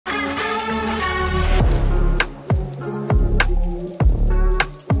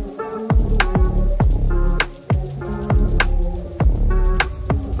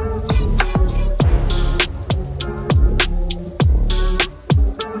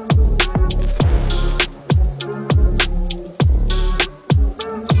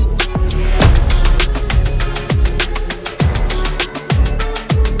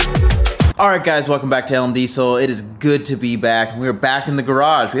Alright guys, welcome back to LMDiesel. It is good to be back. We're back in the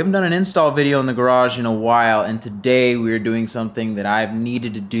garage. We haven't done an install video in the garage in a while, and today we're doing something that I've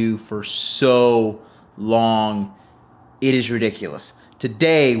needed to do for so long. It is ridiculous.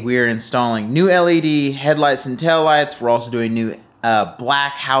 Today we're installing new LED headlights and taillights. We're also doing new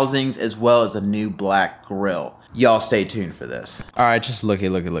black housings as well as a new black grille. Y'all stay tuned for this. Alright, just look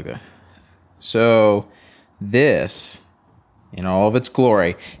at. So this, in all of its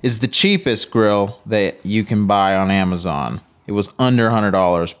glory, is the cheapest grill that you can buy on Amazon. It was under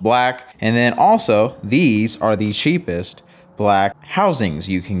 $100 black. And then also, these are the cheapest black housings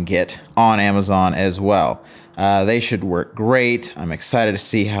you can get on Amazon as well. They should work great. I'm excited to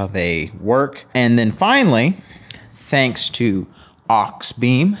see how they work. And then finally, thanks to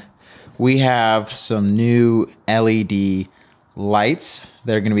AUXBEAM, we have some new LED lights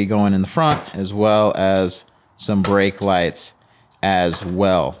that are gonna be going in the front, as well as some brake lights as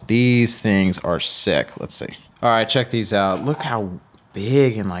well. These things are sick. Let's see. All right, check these out. Look how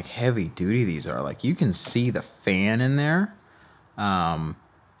big and like heavy duty these are. Like you can see the fan in there to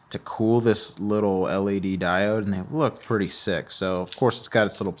cool this little LED diode, and they look pretty sick. So of course it's got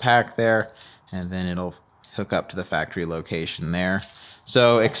its little pack there, and then it'll hook up to the factory location there.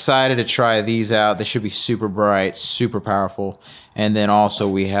 So excited to try these out. They should be super bright, super powerful. And then also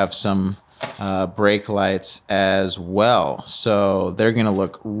we have some brake lights as well. So they're gonna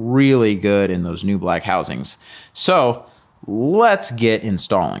look really good in those new black housings. So let's get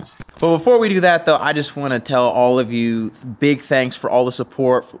installing. But before we do that though, I just wanna tell all of you big thanks for all the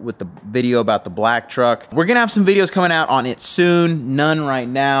support with the video about the black truck. We're gonna have some videos coming out on it soon. None right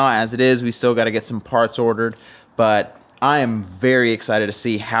now as it is. We still gotta get some parts ordered, but I am very excited to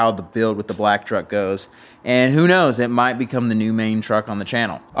see how the build with the black truck goes. And who knows, it might become the new main truck on the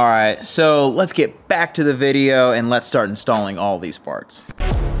channel. All right, so let's get back to the video and let's start installing all these parts.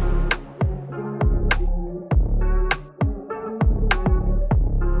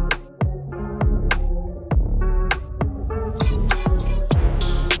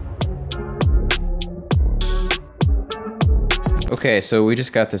 Okay, so we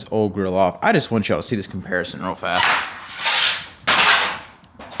just got this old grill off. I just want y'all to see this comparison real fast.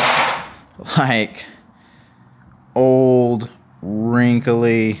 Like, old,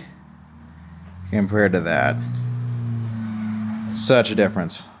 wrinkly, compared to that. Such a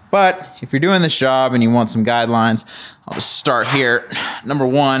difference. But if you're doing this job and you want some guidelines, I'll just start here. Number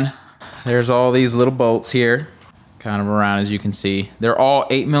one, there's all these little bolts here, kind of around as you can see. They're all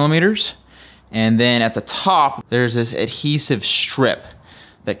 8mm. And then at the top, there's this adhesive strip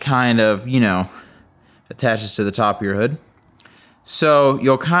that kind of, you know, attaches to the top of your hood. So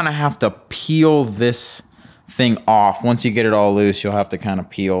you'll kind of have to peel this thing off. Once you get it all loose, you'll have to kind of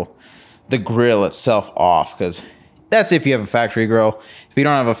peel the grill itself off, because that's if you have a factory grill. If you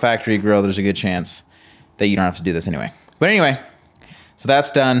don't have a factory grill, there's a good chance that you don't have to do this anyway. But anyway, so that's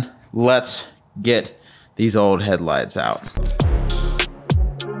done. Let's get these old headlights out.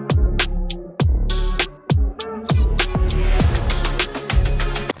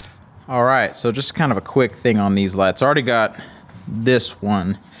 All right, so just kind of a quick thing on these lights. I already got this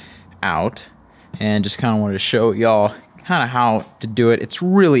one out and just kind of wanted to show y'all kind of how to do it. It's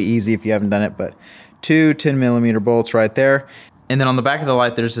really easy if you haven't done it, but two 10mm bolts right there. And then on the back of the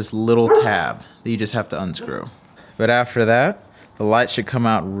light, there's this little tab that you just have to unscrew. But after that, the light should come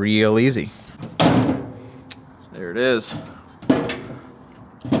out real easy. There it is.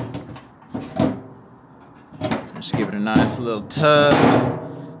 Just give it a nice little tug.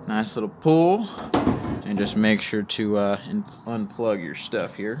 Nice little pull, and just make sure to unplug your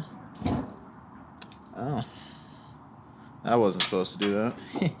stuff here. Oh, I wasn't supposed to do that.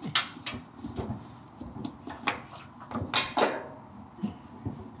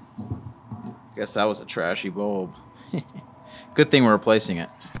 Guess that was a trashy bulb. Good thing we're replacing it.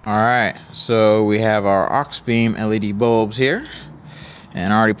 All right, so we have our AUXBEAM LED bulbs here,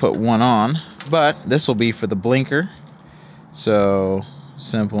 and I already put one on, but this will be for the blinker. So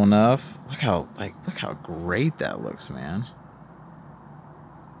simple enough. Look how great that looks, man.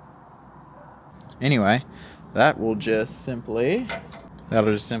 Anyway, that'll just simply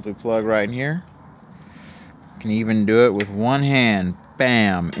plug right in here. You can even do it with one hand.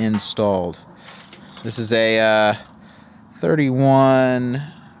 Bam, installed. This is a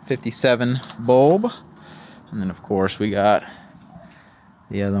 3157 bulb. And then of course we got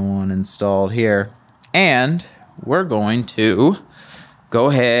the other one installed here. And we're going to go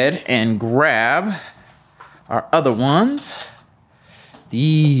ahead and grab our other ones.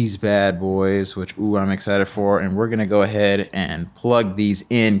 These bad boys, which, ooh, I'm excited for, and we're gonna go ahead and plug these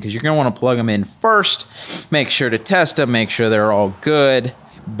in, because you're gonna wanna plug them in first. Make sure to test them, make sure they're all good.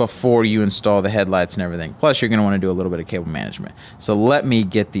 before you install the headlights and everything. Plus, you're gonna wanna do a little bit of cable management. So let me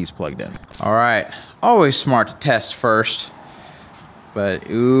get these plugged in. All right, always smart to test first. But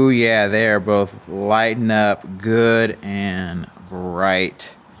ooh yeah, they're both lighting up good and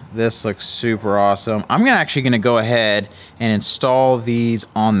bright. This looks super awesome. I'm actually gonna go ahead and install these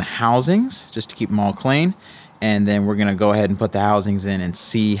on the housings just to keep them all clean. And then we're gonna go ahead and put the housings in and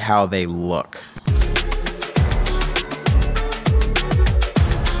see how they look.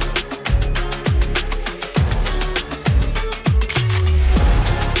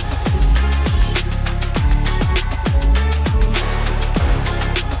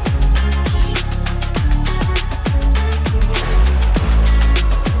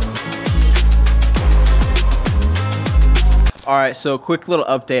 All right, so quick little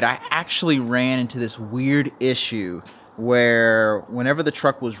update. I actually ran into this weird issue where whenever the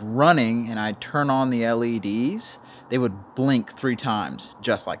truck was running and I'd turn on the LEDs, they would blink 3 times,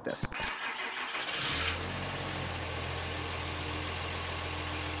 just like this.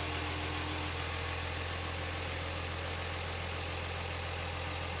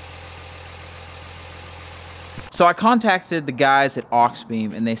 So I contacted the guys at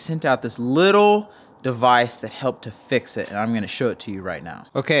AUXBEAM and they sent out this little device that helped to fix it, and I'm going to show it to you right now.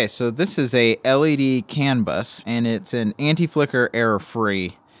 Okay, so this is a LED CAN bus, and it's an anti-flicker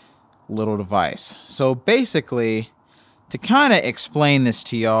error-free little device. So basically, to kind of explain this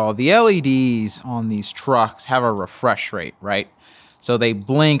to y'all, the LEDs on these trucks have a refresh rate, right? So they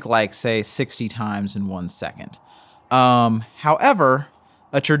blink like, say, 60 times in 1 second. However,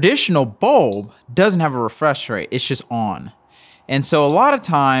 a traditional bulb doesn't have a refresh rate. It's just on. And so a lot of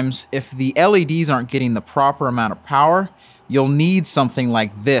times, if the LEDs aren't getting the proper amount of power, you'll need something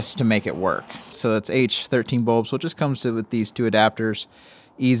like this to make it work. So it's H13 bulbs, so it just comes with these 2 adapters,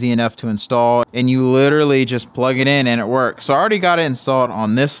 easy enough to install. And you literally just plug it in and it works. So I already got it installed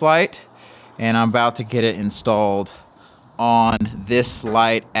on this light, and I'm about to get it installed on this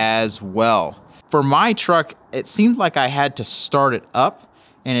light as well. For my truck, it seemed like I had to start it up,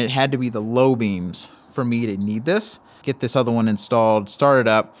 and it had to be the low beams for me to need this. Get this other one installed, start it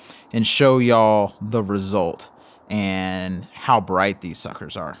up, and show y'all the result and how bright these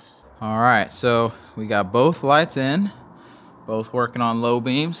suckers are. All right, so we got both lights in, both working on low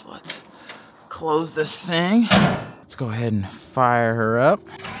beams. Let's close this thing. Let's go ahead and fire her up.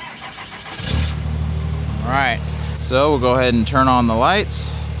 All right, so we'll go ahead and turn on the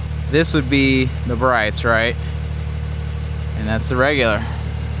lights. This would be the brights, right? And that's the regular.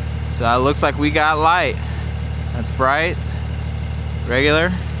 So it looks like we got light. That's bright,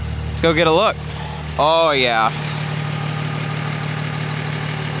 regular. Let's go get a look. Oh yeah.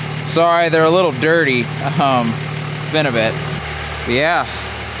 Sorry, they're a little dirty. It's been a bit. But yeah,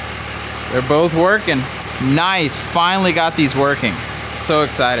 they're both working. Nice, finally got these working. So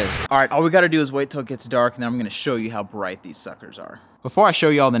excited. All right, all we gotta do is wait till it gets dark, and then I'm gonna show you how bright these suckers are. Before I show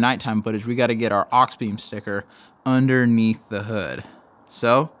you all the nighttime footage, we gotta get our AUXBEAM sticker underneath the hood.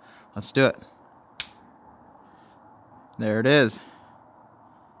 So, let's do it. There it is.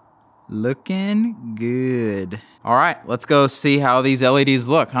 Looking good. All right, let's go see how these LEDs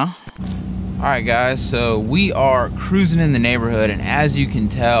look, huh? All right, guys, so we are cruising in the neighborhood, and as you can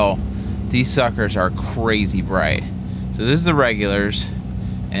tell, these suckers are crazy bright. So this is the regulars,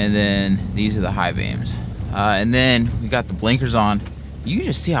 and then these are the high beams. And then we got the blinkers on. You can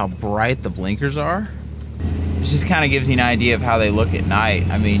just see how bright the blinkers are. It just kind of gives you an idea of how they look at night.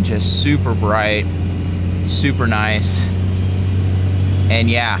 I mean, just super bright, super nice. And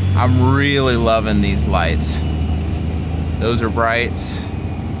yeah, I'm really loving these lights. Those are brights,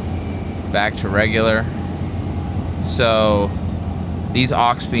 back to regular. So these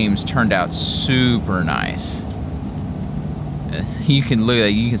AUXBEAMs turned out super nice. You can look at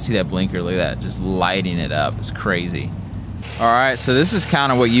that, you can see that blinker, look at that, just lighting it up. It's crazy. All right, so this is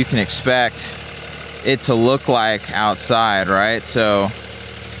kind of what you can expect it to look like outside, right? So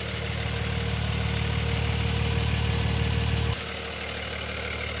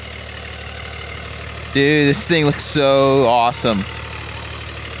dude, this thing looks so awesome.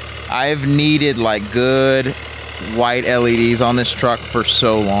 I've needed like good white LEDs on this truck for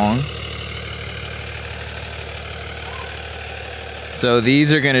so long. So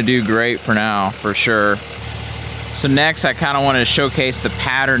these are gonna do great for now, for sure. So next, I kind of want to showcase the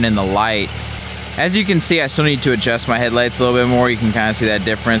pattern in the light. As you can see, I still need to adjust my headlights a little bit more. You can kind of see that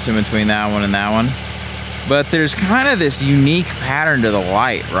difference in between that one and that one. But there's kind of this unique pattern to the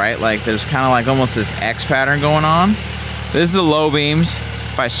light, right? Like there's kind of like almost this X pattern going on. This is the low beams.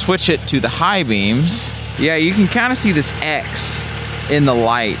 If I switch it to the high beams, yeah, you can kind of see this X in the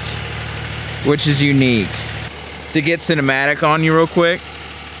light, which is unique. To get cinematic on you real quick,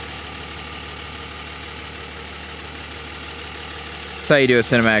 That's how you do a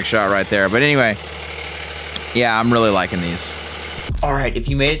cinematic shot right there. But anyway, yeah, I'm really liking these. All right, if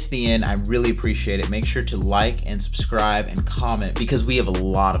you made it to the end, I really appreciate it. Make sure to like and subscribe and comment because we have a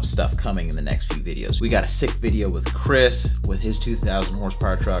lot of stuff coming in the next few videos. We got a sick video with Chris with his 2,000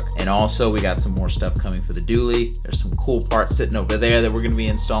 horsepower truck. And also we got some more stuff coming for the dually. There's some cool parts sitting over there that we're gonna be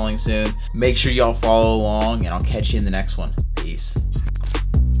installing soon. Make sure y'all follow along and I'll catch you in the next one.